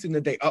a reason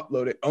that they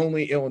uploaded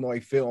only Illinois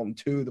film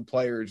to the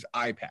players'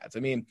 iPads.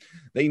 I mean,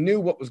 they knew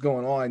what was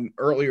going on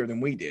earlier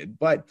than we did.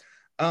 But –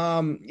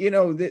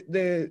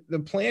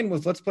 the plan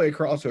was let's play a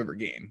crossover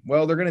game.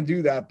 Well, they're going to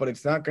do that, but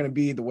it's not going to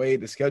be the way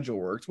the schedule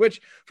works,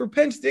 which for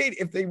Penn State,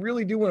 if they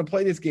really do want to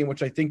play this game,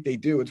 which I think they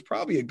do, it's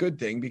probably a good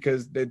thing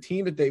because the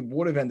team that they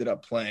would have ended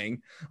up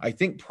playing, I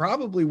think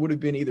probably would have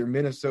been either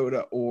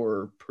Minnesota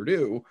or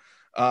Purdue,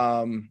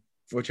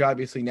 which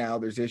obviously now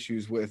there's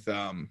issues with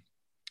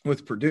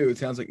Purdue. It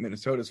sounds like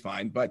Minnesota's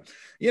fine, but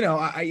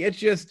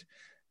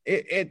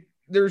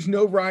there's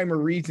no rhyme or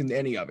reason to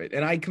any of it.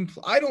 And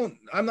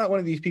I'm not one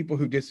of these people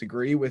who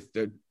disagree with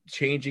the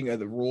changing of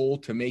the rule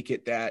to make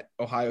it that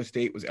Ohio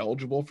State was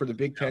eligible for the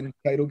Big Ten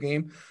title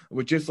game. I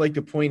would just like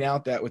to point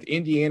out that with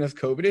Indiana's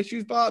COVID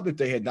issues, Bob, if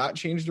they had not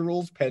changed the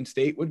rules, Penn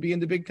State would be in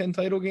the Big Ten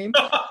title game,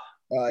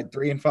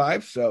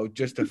 3-5. So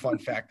just a fun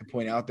fact to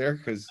point out there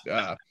because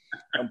I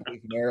don't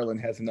believe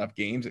Maryland has enough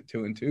games at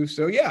 2-2.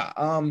 So yeah,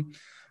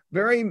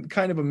 very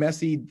kind of a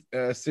messy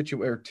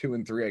situation, or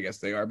 2-3, I guess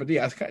they are. But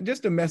yeah, it's kind of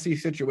just a messy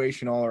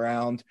situation all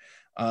around.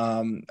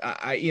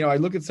 I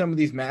look at some of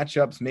these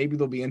matchups. Maybe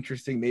they'll be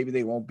interesting. Maybe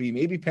they won't be.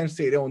 Maybe Penn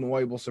State,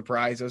 Illinois will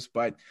surprise us.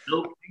 But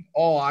I think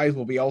all eyes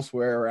will be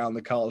elsewhere around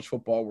the college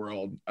football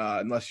world,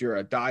 unless you're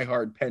a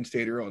diehard Penn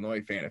State or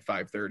Illinois fan at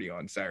 5:30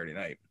 on Saturday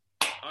night.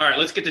 All right,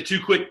 let's get to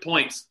 2 quick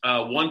points.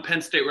 One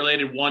Penn State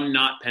related, one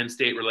not Penn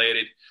State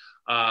related.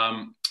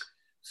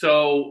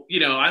 So,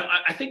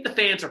 I think the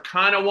fans are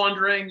kind of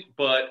wondering,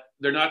 but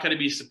they're not going to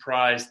be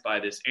surprised by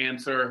this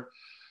answer.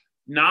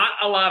 Not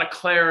a lot of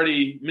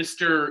clarity.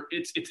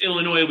 It's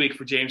Illinois week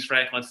for James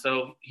Franklin.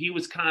 So he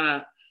was kind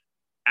of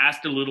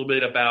asked a little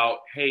bit about,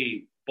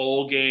 hey,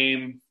 bowl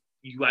game,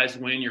 you guys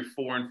win, you're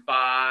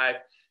 4-5.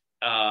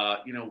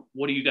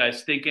 What are you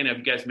guys thinking? Have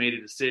you guys made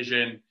a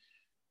decision?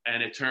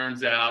 And it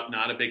turns out,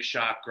 not a big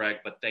shock, Greg,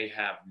 but they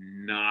have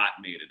not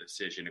made a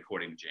decision,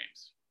 according to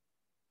James.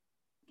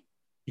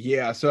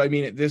 Yeah, so I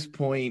mean, at this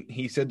point,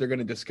 he said they're going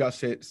to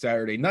discuss it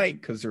Saturday night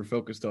because they're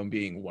focused on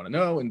being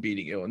 1-0 and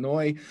beating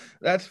Illinois.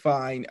 That's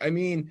fine. I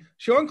mean,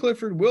 Sean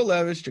Clifford, Will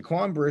Levis,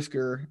 Jaquan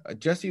Brisker,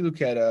 Jesse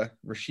Luketa,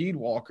 Rasheed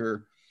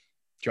Walker,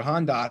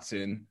 Jahan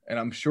Dotson, and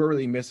I'm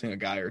surely missing a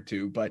guy or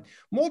two, but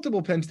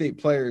multiple Penn State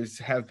players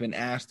have been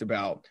asked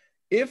about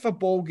if a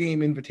bowl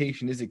game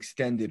invitation is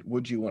extended,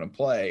 would you want to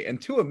play?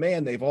 And to a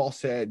man, they've all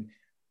said –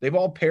 they've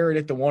all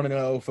parroted the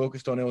 1-0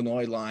 focused on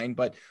Illinois line,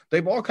 but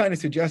they've all kind of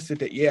suggested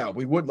that, yeah,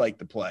 we would like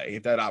to play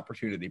if that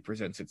opportunity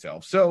presents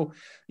itself. So,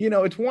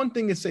 it's one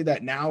thing to say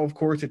that now, of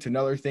course, it's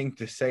another thing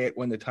to say it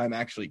when the time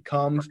actually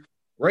comes.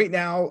 Right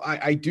now,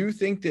 I do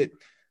think that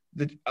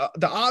the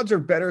odds are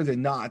better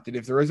than not that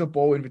if there is a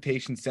bowl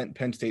invitation sent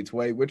Penn State's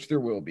way, which there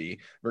will be,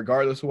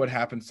 regardless of what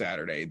happens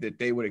Saturday, that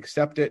they would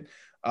accept it.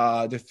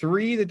 The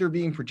 3 that they're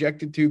being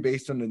projected to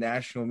based on the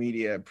national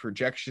media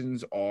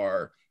projections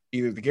are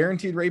either the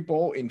Guaranteed Rate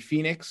Bowl in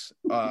Phoenix,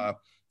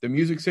 the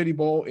Music City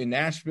Bowl in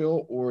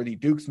Nashville or the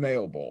Duke's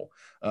Mayo Bowl.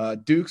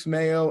 Duke's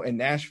Mayo and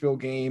Nashville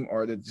game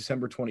are the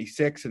December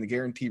 26th, and the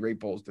Guaranteed Rate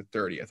Bowl is the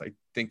 30th.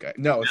 It's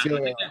the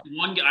other way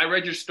around. I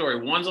read your story.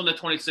 One's on the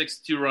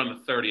 26th, two are on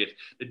the 30th.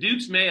 The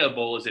Duke's Mayo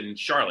Bowl is in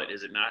Charlotte,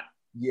 is it not?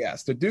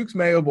 Yes, the Duke's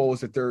Mayo Bowl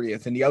is the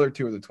 30th, and the other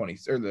two are the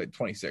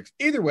 26th.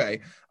 Either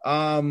way,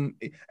 and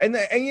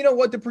you know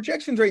what? The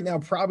projections right now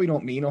probably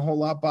don't mean a whole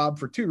lot, Bob,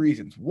 for two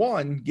reasons.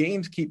 One,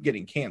 games keep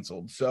getting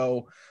canceled,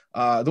 so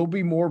there'll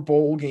be more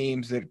bowl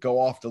games that go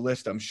off the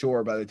list, I'm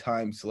sure, by the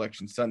time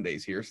Selection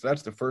Sunday's here. So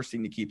that's the first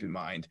thing to keep in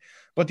mind.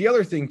 But the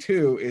other thing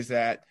too is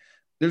that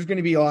there's going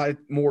to be a lot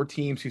more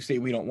teams who say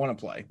we don't want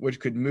to play,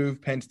 which could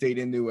move Penn State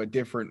into a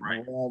different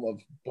realm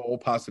of bowl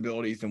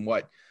possibilities than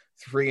what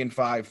 3-5,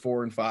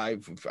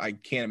 4-5. I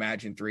can't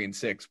imagine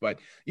 3-6, but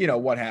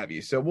what have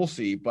you. So we'll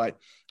see. But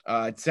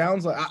it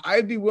sounds like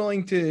I'd be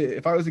willing to,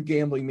 if I was a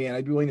gambling man,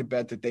 I'd be willing to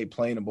bet that they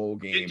play in a bowl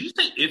game. Did you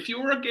say if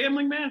you were a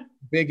gambling man?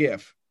 Big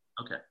if.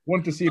 Okay.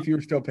 Wanted to see if you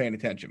were still paying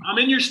attention. I'm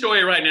in your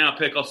story right now,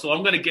 Pickel, so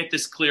I'm going to get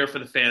this clear for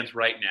the fans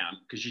right now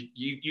because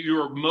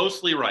you're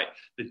mostly right.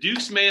 The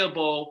Duke's Mayo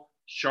Bowl,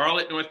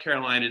 Charlotte, North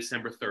Carolina,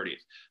 December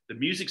 30th. The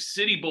Music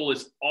City Bowl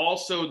is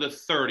also the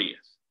 30th.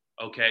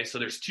 Okay, so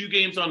there's two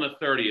games on the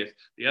 30th.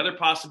 The other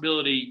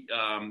possibility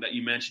that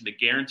you mentioned, the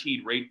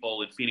Guaranteed Rate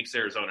Bowl in Phoenix,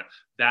 Arizona,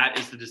 that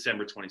is the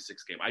December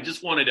 26th game. I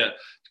just wanted to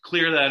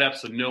clear that up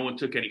so no one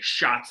took any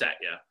shots at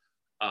you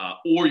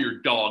or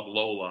your dog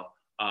Lola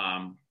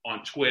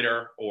on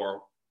Twitter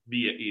or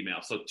via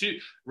email. So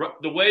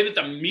the way that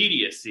the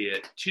media see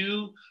it,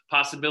 two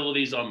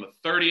possibilities on the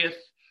 30th,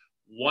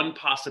 one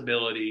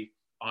possibility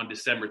on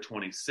December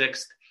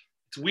 26th.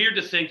 It's weird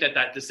to think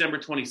that December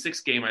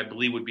 26th game, I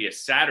believe, would be a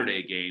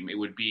Saturday game. It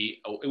would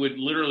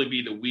literally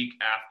be the week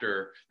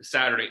after the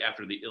Saturday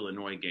after the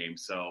Illinois game.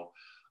 So,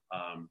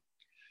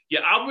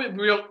 I'll be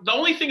real. The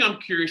only thing I'm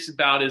curious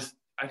about is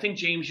I think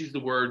James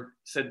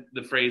said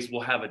the phrase,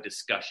 we'll have a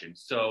discussion.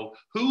 So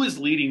who is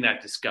leading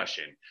that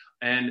discussion?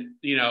 And,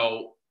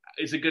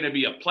 is it going to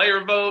be a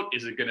player vote?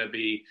 Is it going to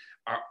be,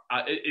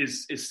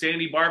 is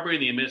Sandy Barber in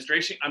the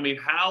administration? I mean,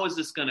 how is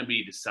this going to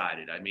be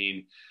decided? I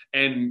mean,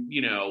 and,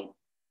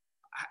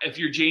 if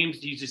you're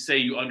James, you just say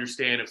you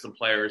understand if some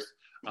players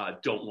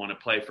don't want to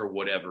play for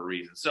whatever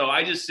reason. So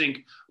I just think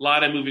a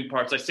lot of moving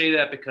parts. I say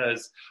that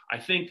because I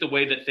think the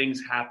way that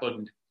things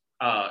happened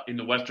in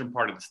the western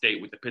part of the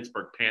state with the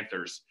Pittsburgh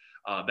Panthers,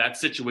 that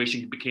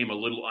situation became a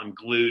little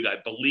unglued. I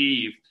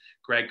believe,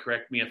 Greg,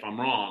 correct me if I'm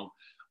wrong,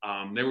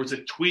 there was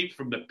a tweet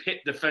from the Pitt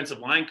defensive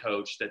line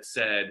coach that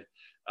said,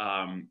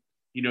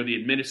 the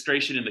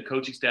administration and the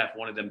coaching staff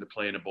wanted them to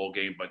play in a bowl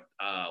game, but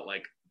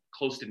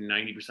close to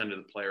 90% of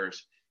the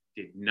players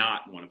did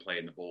not want to play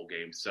in the bowl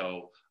game.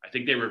 So I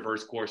think they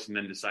reversed course and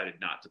then decided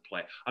not to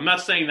play. I'm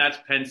not saying that's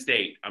Penn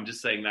State. I'm just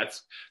saying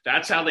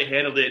that's how they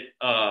handled it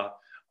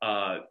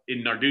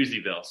in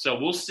Narduzzieville. So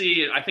we'll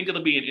see. I think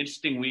it'll be an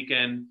interesting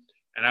weekend,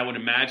 and I would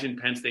imagine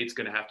Penn State's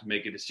going to have to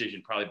make a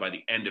decision probably by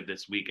the end of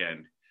this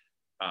weekend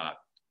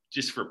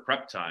just for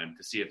prep time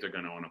to see if they're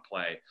going to want to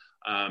play.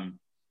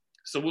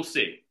 So we'll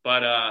see.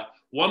 But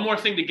one more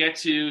thing to get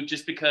to,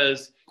 just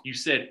because you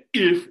said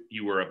if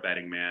you were a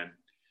betting man.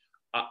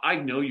 I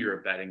know you're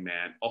a betting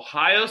man.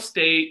 Ohio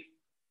State,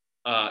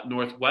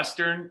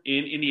 Northwestern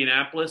in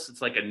Indianapolis.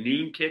 It's like a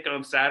noon kick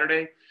on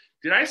Saturday.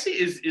 Did I see,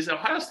 is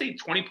Ohio State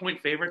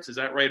 20-point favorites? Is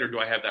that right, or do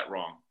I have that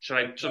wrong? Should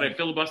I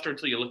filibuster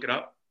until you look it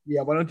up?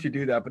 Yeah, why don't you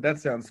do that? But that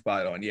sounds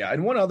spot on. Yeah,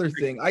 and one other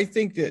thing, I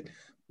think that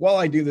while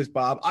I do this,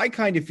 Bob, I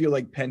kind of feel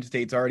like Penn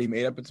State's already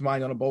made up its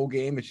mind on a bowl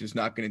game. It's just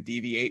not going to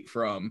deviate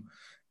from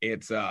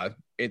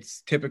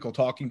its typical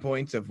talking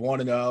points of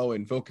 1-0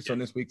 and focus on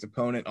this week's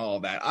opponent, all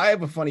of that. I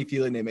have a funny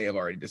feeling they may have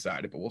already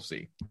decided, but we'll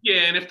see.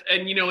 Yeah, and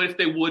if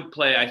they would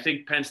play, I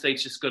think Penn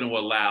State's just going to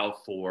allow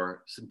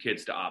for some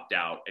kids to opt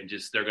out, and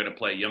they're going to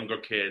play younger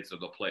kids or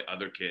they'll play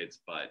other kids.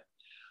 But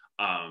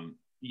I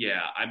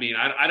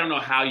don't know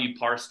how you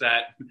parse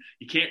that.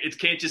 It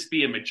can't just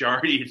be a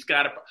majority. It's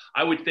got to.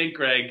 I would think,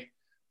 Greg.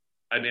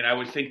 I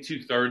would think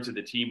 2/3 of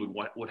the team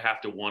would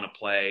have to want to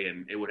play,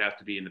 and it would have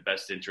to be in the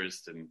best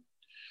interest. And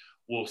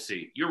we'll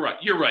see. You're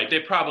right. They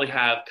probably they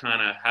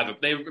have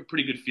a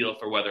pretty good feel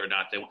for whether or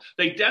not they want.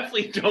 They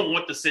definitely don't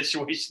want the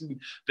situation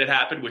that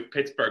happened with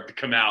Pittsburgh to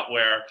come out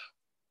where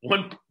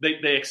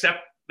they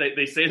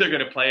say they're going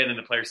to play, and then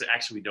the players say,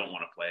 actually, we don't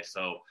want to play.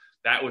 So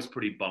that was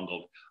pretty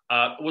bungled.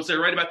 Was I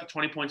right about the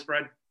 20-point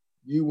spread?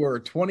 You were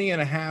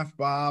 20.5,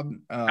 Bob.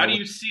 How do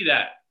you see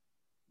that?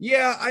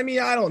 Yeah, I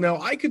don't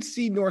know. I could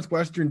see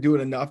Northwestern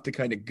doing enough to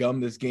kind of gum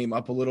this game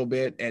up a little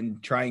bit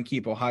and try and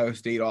keep Ohio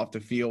State off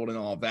the field and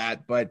all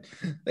that. But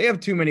they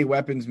have too many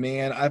weapons,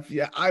 man.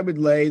 I would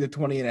lay the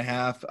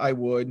 20.5. I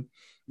would.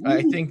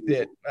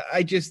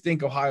 I just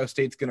think Ohio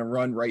State's going to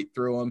run right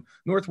through them.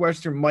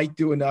 Northwestern might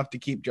do enough to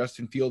keep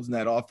Justin Fields and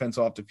that offense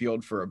off the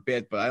field for a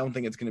bit, but I don't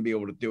think it's going to be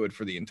able to do it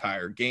for the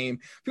entire game.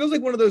 Feels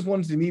like one of those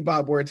ones to me,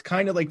 Bob, where it's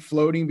kind of like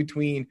floating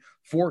between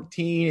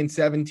 14 and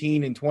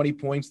 17 and 20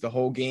 points the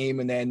whole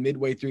game, and then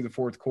midway through the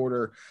fourth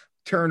quarter,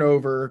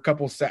 turnover,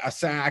 a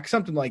sack,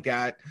 something like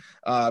that,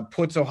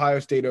 puts Ohio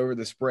State over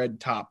the spread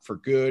top for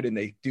good, and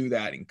they do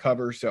that in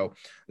cover. So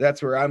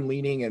that's where I'm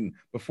leaning. And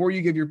before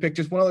you give your pick,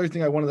 just one other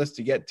thing I wanted us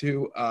to get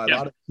to. A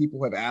lot of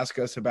people have asked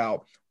us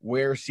about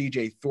where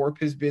CJ Thorpe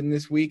has been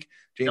this week.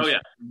 James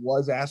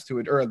was asked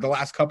to, or the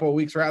last couple of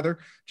weeks rather,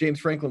 James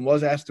Franklin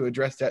was asked to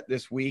address that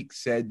this week,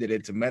 said that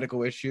it's a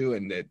medical issue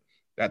and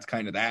that's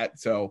kind of that.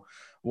 So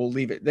we'll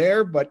leave it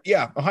there. But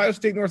yeah, Ohio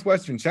State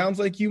Northwestern sounds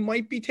like you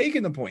might be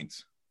taking the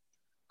points.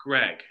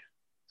 Greg,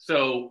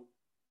 so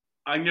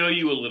I know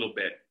you a little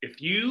bit.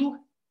 If you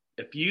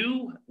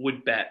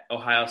would bet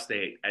Ohio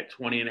State at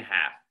 20.5,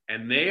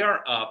 and they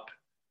are up,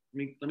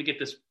 let me get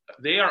this.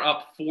 They are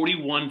up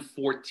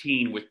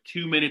 41-14 with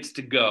 2 minutes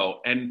to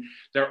go, and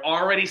they're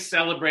already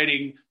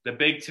celebrating the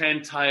Big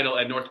Ten title,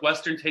 and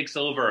Northwestern takes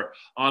over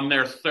on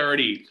their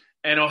 30,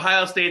 and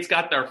Ohio State's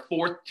got their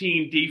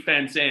 14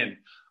 defense in.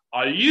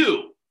 Are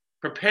you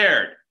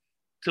prepared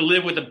to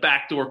live with a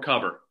backdoor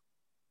cover?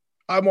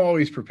 I'm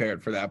always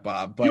prepared for that,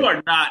 Bob. But you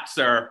are not,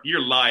 sir.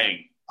 You're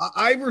lying.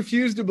 I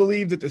refuse to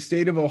believe that the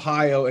state of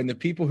Ohio and the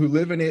people who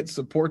live in it,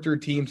 support their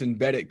teams, and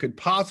bet it could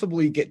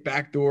possibly get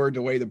backdoored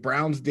the way the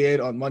Browns did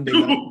on Monday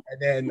night,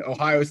 and then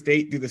Ohio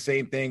State do the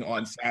same thing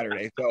on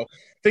Saturday. So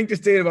I think the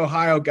state of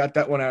Ohio got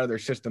that one out of their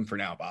system for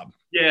now, Bob.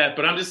 Yeah,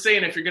 but I'm just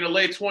saying, if you're going to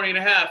lay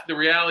 20.5, the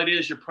reality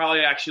is you're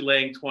probably actually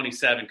laying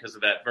 27 because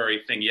of that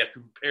very thing. You have to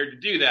be prepared to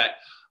do that.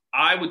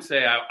 I would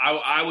say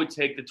I would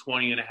take the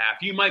 20.5.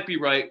 You might be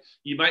right.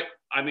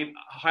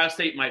 Ohio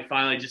State might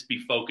finally just be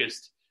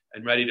focused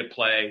and ready to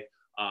play.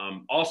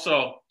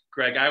 Also,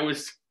 Greg, I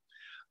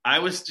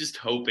was just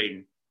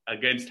hoping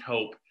against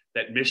hope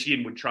that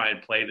Michigan would try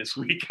and play this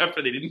week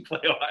after they didn't play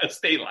Ohio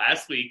State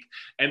last week.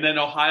 And then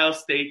Ohio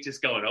State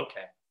just going,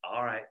 okay,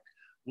 all right,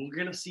 we're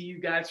going to see you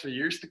guys for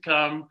years to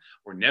come.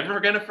 We're never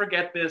going to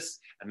forget this.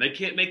 And they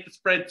can't make the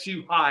spread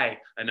too high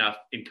enough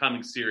in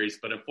coming series.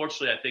 But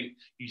unfortunately, I think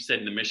you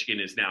said the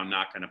Michigan is now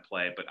not going to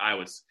play. But I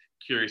was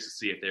curious to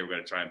see if they were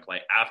going to try and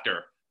play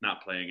after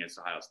not playing against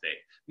Ohio State.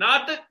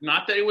 Not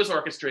that it was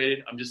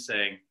orchestrated. I'm just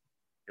saying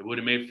it would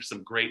have made for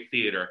some great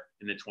theater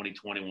in the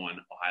 2021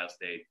 Ohio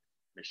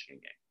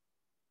State-Michigan game.